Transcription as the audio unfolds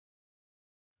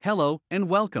Hello and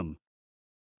welcome.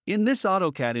 In this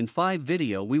AutoCAD in 5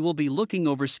 video we will be looking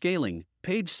over scaling,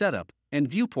 page setup, and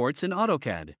viewports in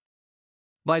AutoCAD.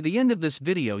 By the end of this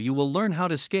video you will learn how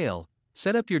to scale,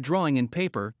 set up your drawing in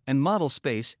paper and model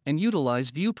space and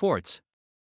utilize viewports.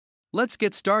 Let's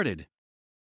get started.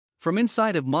 From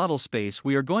inside of model space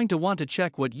we are going to want to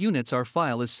check what units our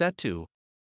file is set to.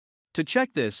 To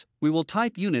check this, we will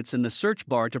type units in the search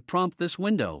bar to prompt this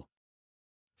window.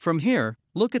 From here,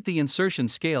 look at the insertion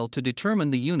scale to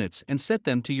determine the units and set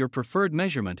them to your preferred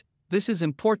measurement. This is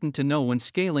important to know when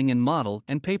scaling in model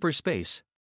and paper space.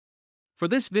 For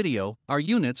this video, our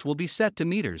units will be set to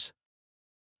meters.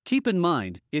 Keep in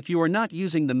mind, if you are not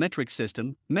using the metric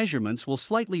system, measurements will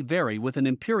slightly vary with an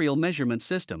imperial measurement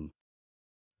system.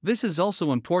 This is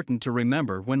also important to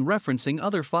remember when referencing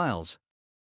other files.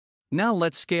 Now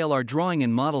let's scale our drawing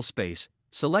in model space.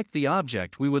 Select the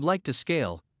object we would like to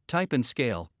scale, type in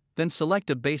scale, then select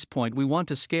a base point we want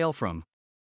to scale from.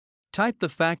 Type the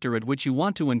factor at which you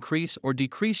want to increase or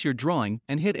decrease your drawing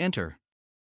and hit enter.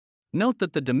 Note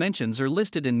that the dimensions are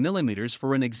listed in millimeters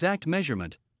for an exact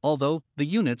measurement, although the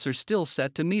units are still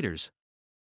set to meters.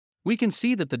 We can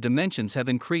see that the dimensions have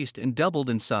increased and doubled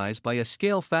in size by a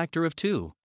scale factor of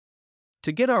 2.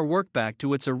 To get our work back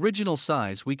to its original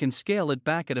size we can scale it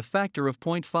back at a factor of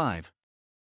 0.5.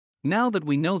 Now that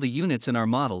we know the units in our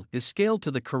model is scaled to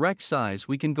the correct size,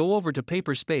 we can go over to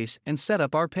paper space and set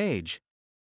up our page.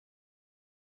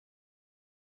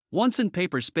 Once in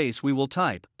paper space we will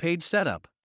type page setup.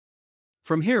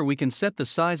 From here we can set the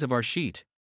size of our sheet.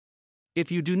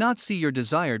 If you do not see your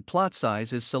desired plot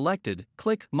size is selected,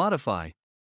 click modify.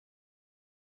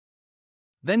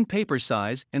 Then paper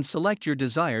size and select your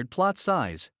desired plot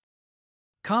size.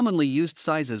 Commonly used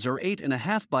sizes are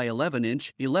 8.5 by 11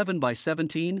 inch, 11 by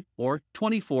 17, or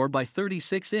 24 by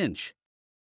 36 inch.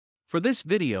 For this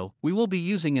video, we will be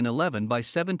using an 11 by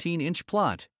 17 inch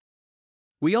plot.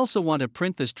 We also want to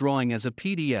print this drawing as a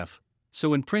PDF,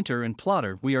 so in Printer and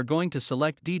Plotter we are going to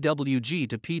select DWG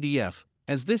to PDF,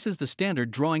 as this is the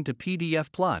standard drawing to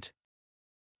PDF plot.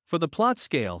 For the plot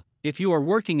scale, if you are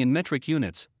working in metric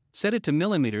units, set it to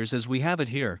millimeters as we have it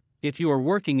here. If you are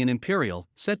working in imperial,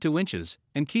 set to inches,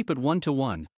 and keep it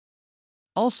 1:1.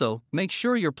 Also, make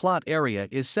sure your plot area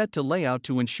is set to layout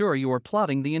to ensure you are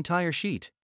plotting the entire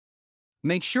sheet.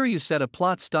 Make sure you set a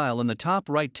plot style in the top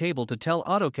right table to tell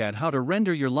AutoCAD how to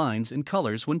render your lines and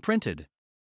colors when printed.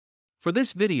 For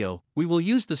this video, we will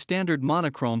use the standard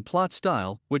monochrome plot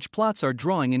style, which plots our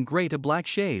drawing in gray to black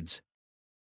shades.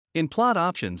 In plot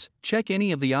options, check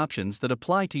any of the options that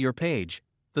apply to your page.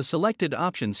 The selected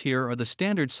options here are the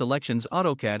standard selections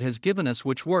AutoCAD has given us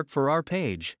which work for our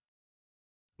page.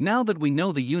 Now that we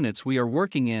know the units we are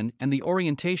working in and the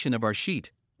orientation of our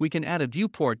sheet, we can add a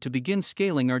viewport to begin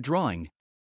scaling our drawing.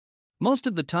 Most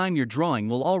of the time your drawing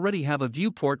will already have a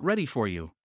viewport ready for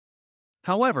you.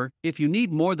 However, if you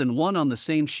need more than one on the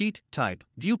same sheet, type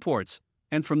viewports,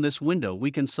 and from this window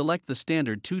we can select the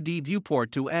standard 2D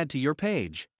viewport to add to your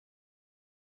page.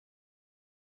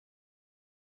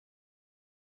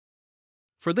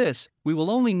 For this, we will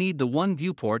only need the one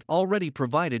viewport already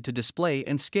provided to display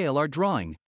and scale our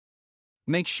drawing.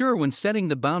 Make sure when setting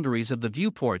the boundaries of the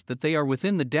viewport that they are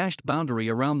within the dashed boundary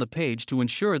around the page to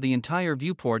ensure the entire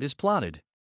viewport is plotted.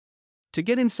 To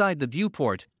get inside the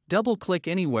viewport, double-click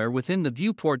anywhere within the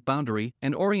viewport boundary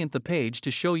and orient the page to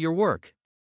show your work.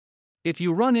 If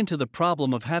you run into the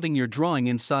problem of having your drawing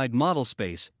inside model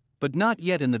space, but not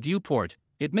yet in the viewport,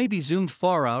 it may be zoomed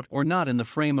far out or not in the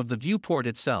frame of the viewport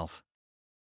itself.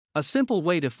 A simple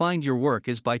way to find your work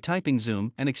is by typing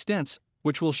zoom and extents,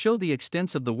 which will show the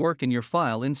extents of the work in your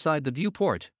file inside the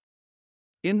viewport.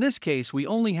 In this case we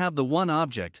only have the one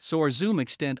object, so our zoom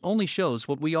extent only shows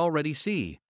what we already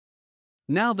see.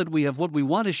 Now that we have what we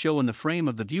want to show in the frame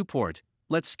of the viewport,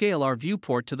 let's scale our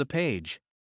viewport to the page.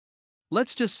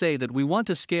 Let's just say that we want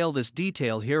to scale this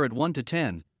detail here at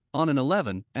 1:10, on an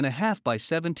 11.5 by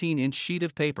 17 inch sheet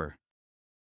of paper.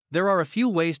 There are a few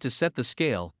ways to set the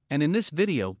scale, and in this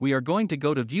video we are going to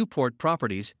go to Viewport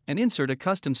Properties and insert a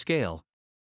custom scale.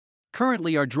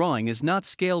 Currently our drawing is not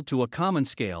scaled to a common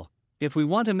scale. If we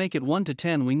want to make it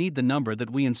 1:10 we need the number that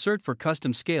we insert for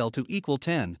custom scale to equal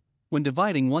 10, when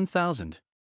dividing 1000.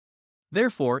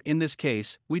 Therefore, in this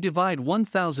case, we divide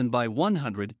 1000 by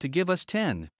 100 to give us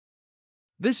 10.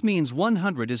 This means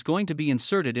 100 is going to be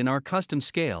inserted in our custom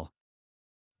scale.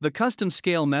 The custom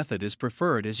scale method is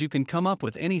preferred as you can come up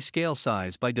with any scale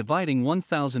size by dividing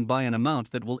 1000 by an amount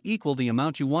that will equal the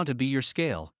amount you want to be your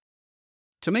scale.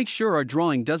 To make sure our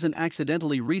drawing doesn't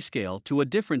accidentally rescale to a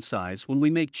different size when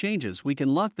we make changes, we can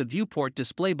lock the viewport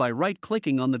display by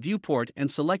right-clicking on the viewport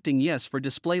and selecting Yes for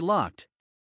display locked.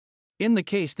 In the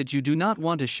case that you do not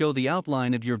want to show the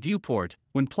outline of your viewport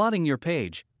when plotting your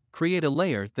page, create a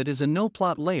layer that is a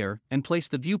no-plot layer and place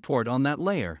the viewport on that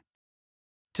layer.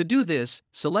 To do this,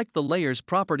 select the Layers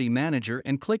Property Manager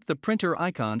and click the printer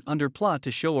icon under Plot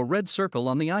to show a red circle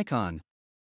on the icon.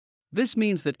 This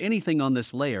means that anything on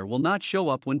this layer will not show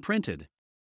up when printed.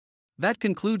 That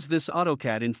concludes this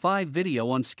AutoCAD in 5 video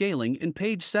on scaling and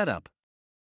page setup.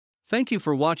 Thank you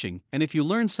for watching, and if you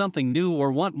learned something new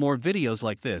or want more videos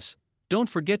like this, don't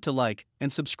forget to like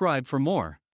and subscribe for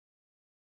more.